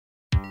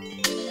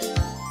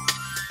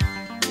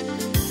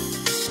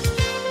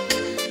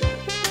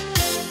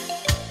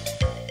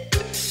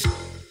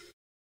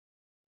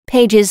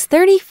Pages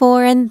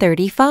 34 and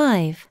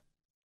 35.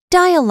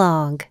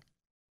 Dialogue.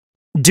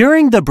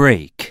 During the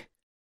break.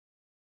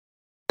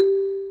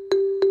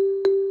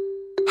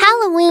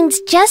 Halloween's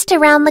just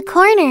around the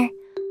corner.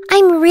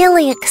 I'm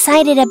really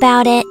excited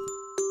about it.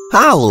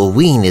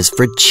 Halloween is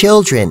for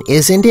children,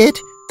 isn't it?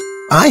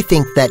 I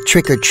think that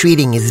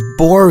trick-or-treating is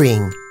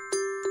boring.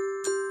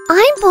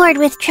 I'm bored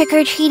with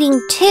trick-or-treating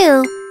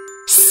too.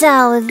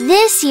 So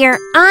this year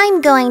I'm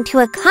going to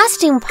a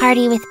costume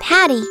party with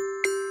Patty.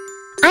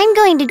 I'm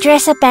going to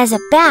dress up as a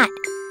bat,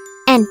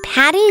 and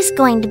Patty's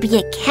going to be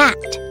a cat.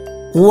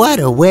 What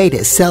a way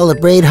to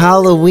celebrate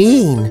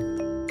Halloween!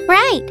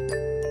 Right.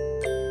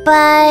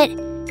 But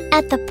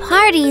at the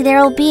party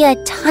there'll be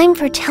a time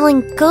for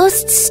telling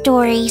ghost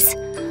stories.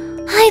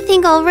 I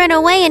think I'll run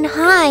away and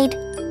hide.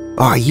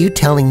 Are you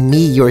telling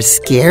me you're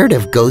scared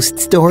of ghost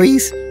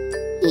stories?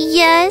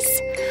 Yes,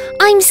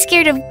 I'm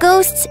scared of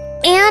ghosts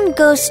and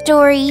ghost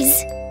stories.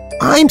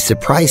 I'm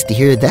surprised to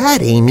hear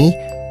that, Amy.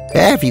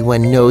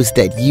 Everyone knows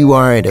that you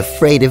aren't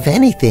afraid of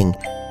anything.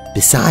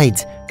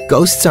 Besides,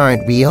 ghosts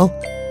aren't real.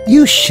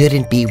 You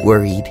shouldn't be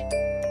worried.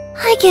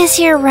 I guess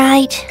you're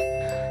right.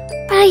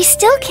 But I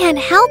still can't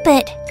help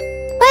it.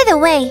 By the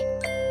way,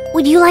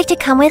 would you like to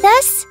come with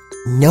us?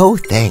 No,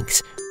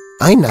 thanks.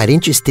 I'm not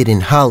interested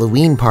in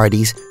Halloween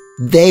parties.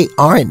 They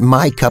aren't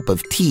my cup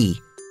of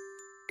tea.